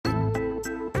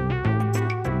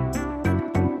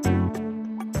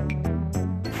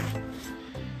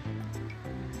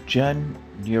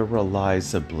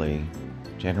Generalizably,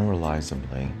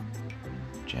 generalizably,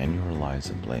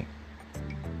 generalizably.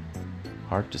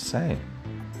 Hard to say.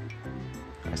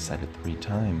 I said it 3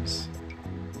 times.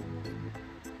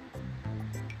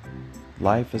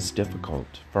 Life is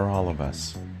difficult for all of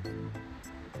us.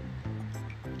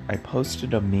 I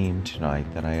posted a meme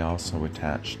tonight that I also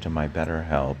attached to my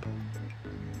BetterHelp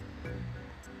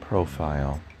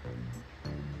profile,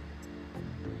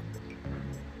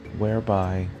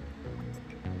 whereby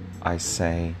I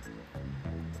say,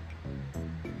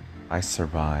 I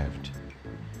survived.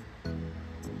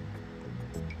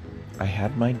 I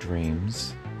had my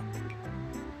dreams.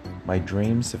 My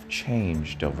dreams have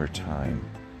changed over time.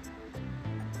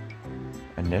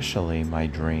 Initially, my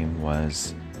dream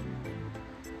was,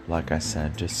 like I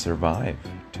said, to survive,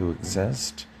 to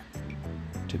exist,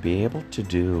 to be able to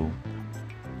do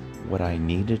what I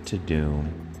needed to do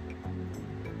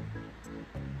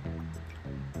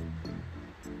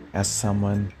as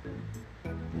someone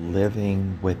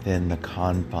living within the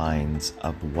confines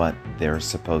of what they're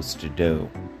supposed to do.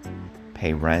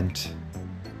 Pay rent,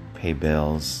 pay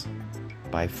bills,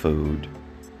 buy food.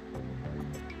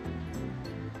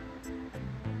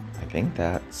 I think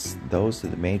those are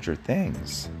the major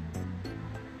things.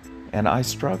 And I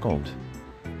struggled.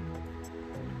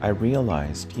 I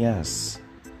realized, yes,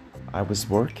 I was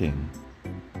working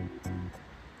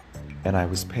and I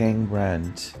was paying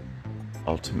rent,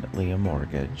 ultimately a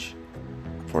mortgage,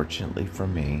 fortunately for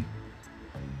me,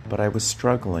 but I was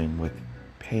struggling with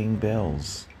paying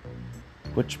bills.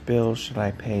 Which bill should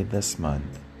I pay this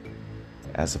month,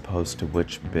 as opposed to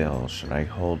which bill should I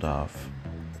hold off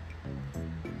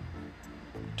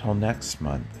till next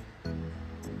month?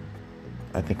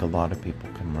 I think a lot of people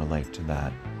can relate to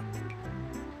that.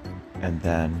 And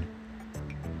then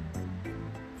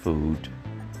food.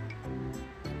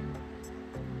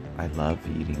 I love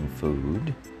eating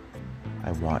food.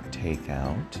 I want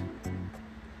takeout.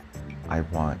 I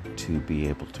want to be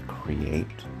able to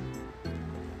create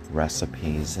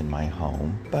recipes in my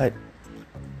home, but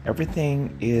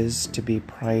everything is to be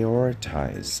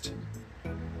prioritized.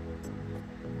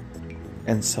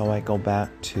 And so I go back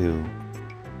to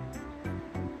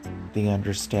the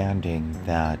understanding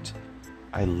that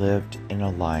I lived in a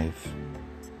life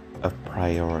of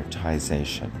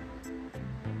prioritization.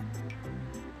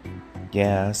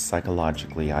 Yes,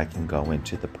 psychologically I can go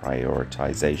into the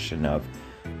prioritization of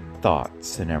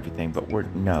thoughts and everything, but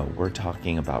we're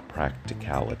talking about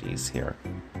practicalities here.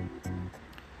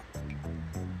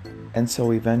 And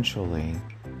so eventually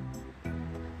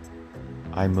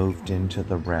I moved into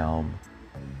the realm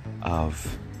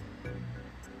of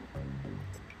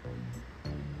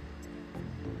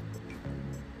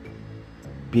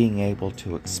being able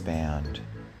to expand,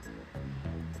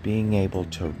 being able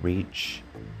to reach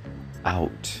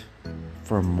out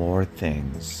for more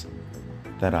things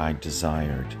that I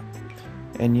desired.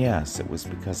 And yes, it was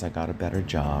because I got a better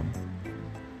job.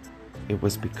 It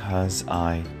was because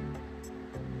I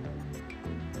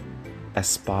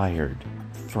aspired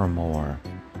for more.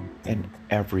 And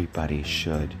everybody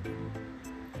should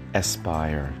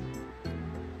aspire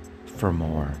for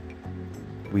more.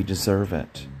 We deserve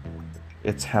it.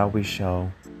 It's how we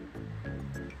show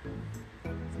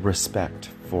respect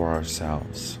for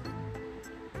ourselves.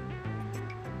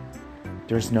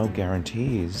 There's no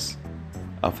guarantees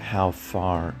of how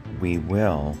far we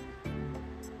will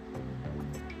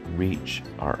reach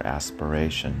our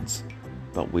aspirations,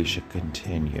 but we should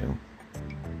continue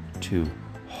to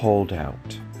hold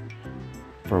out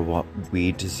for what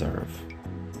we deserve.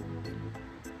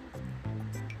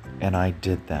 And I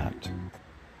did that.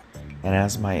 And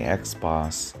as my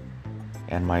ex-boss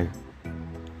and my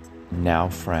now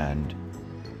friend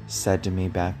said to me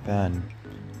back then,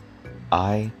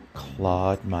 I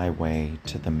clawed my way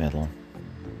to the middle.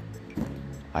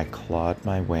 I clawed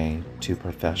my way to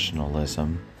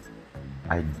professionalism.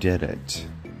 I did it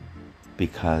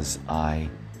because I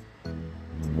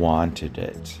wanted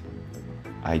it.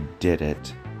 I did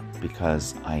it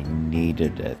because I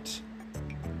needed it.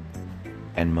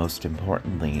 And most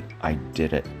importantly, I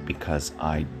did it because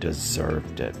I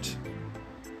deserved it.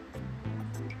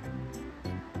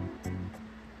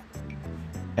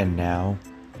 And now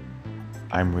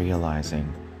I'm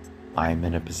realizing I'm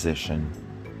in a position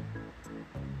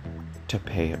to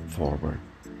pay it forward.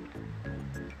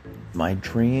 My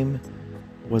dream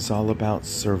was all about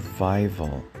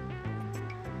survival.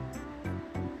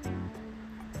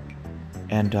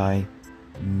 And I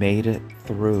made it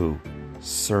through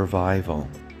survival.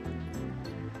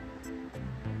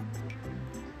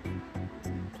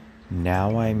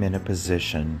 Now I'm in a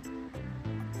position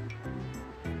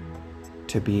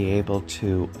to be able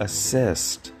to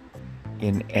assist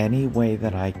in any way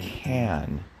that I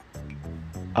can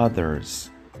others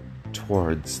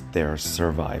towards their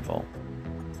survival.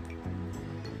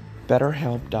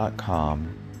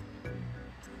 BetterHelp.com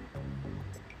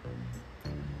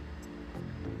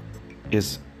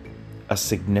is a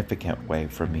significant way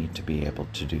for me to be able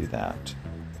to do that.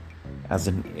 As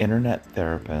an internet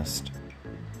therapist,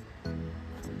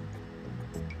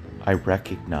 I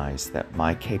recognize that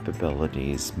my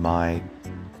capabilities, my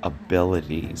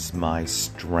abilities, my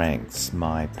strengths,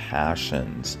 my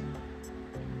passions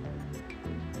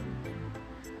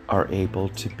are able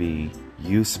to be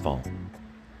useful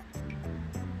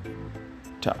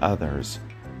to others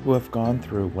who have gone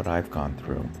through what I've gone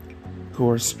through, who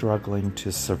are struggling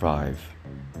to survive,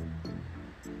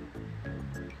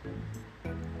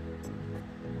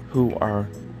 who are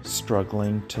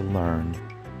struggling to learn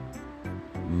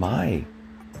my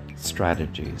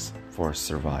strategies for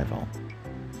survival.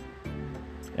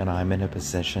 And I'm in a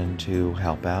position to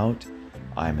help out.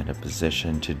 I'm in a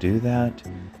position to do that,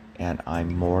 and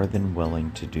I'm more than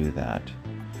willing to do that.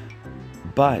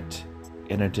 But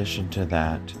in addition to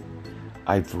that,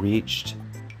 I've reached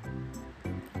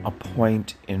a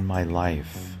point in my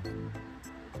life,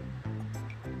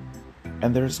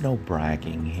 and there's no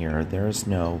bragging here, there's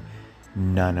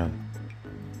none of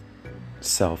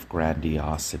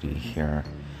self-grandiosity here.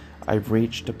 I've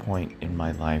reached a point in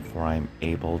my life where I'm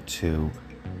able to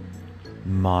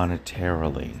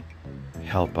monetarily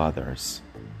help others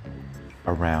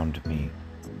around me,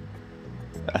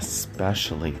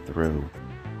 especially through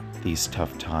these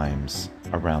tough times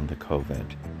around the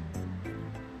COVID.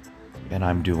 And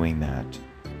I'm doing that.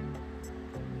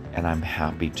 And I'm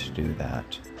happy to do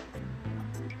that.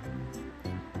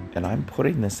 And I'm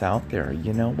putting this out there.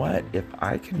 You know what? If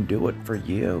I can do it for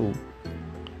you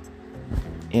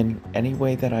in any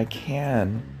way that I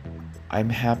can, I'm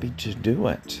happy to do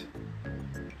it.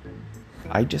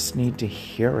 I just need to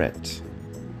hear it.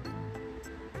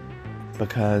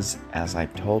 Because as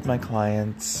I've told my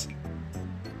clients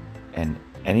and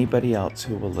anybody else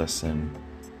who will listen,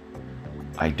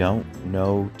 I don't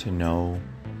know to know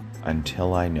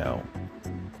until I know.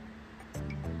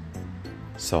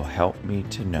 So help me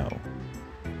to know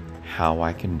how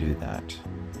I can do that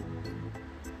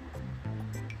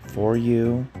for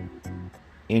you,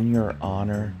 in your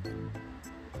honor,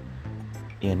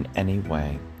 in any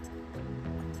way.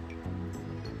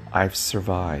 I've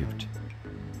survived.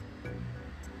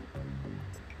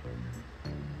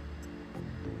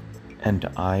 And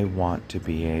I want to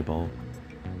be able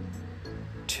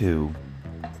to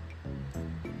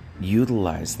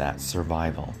utilize that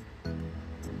survival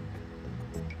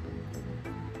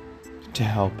to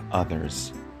help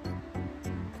others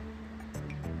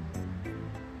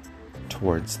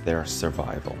towards their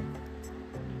survival.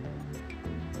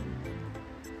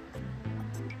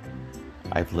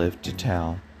 I've lived to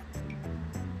tell.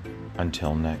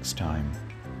 Until next time.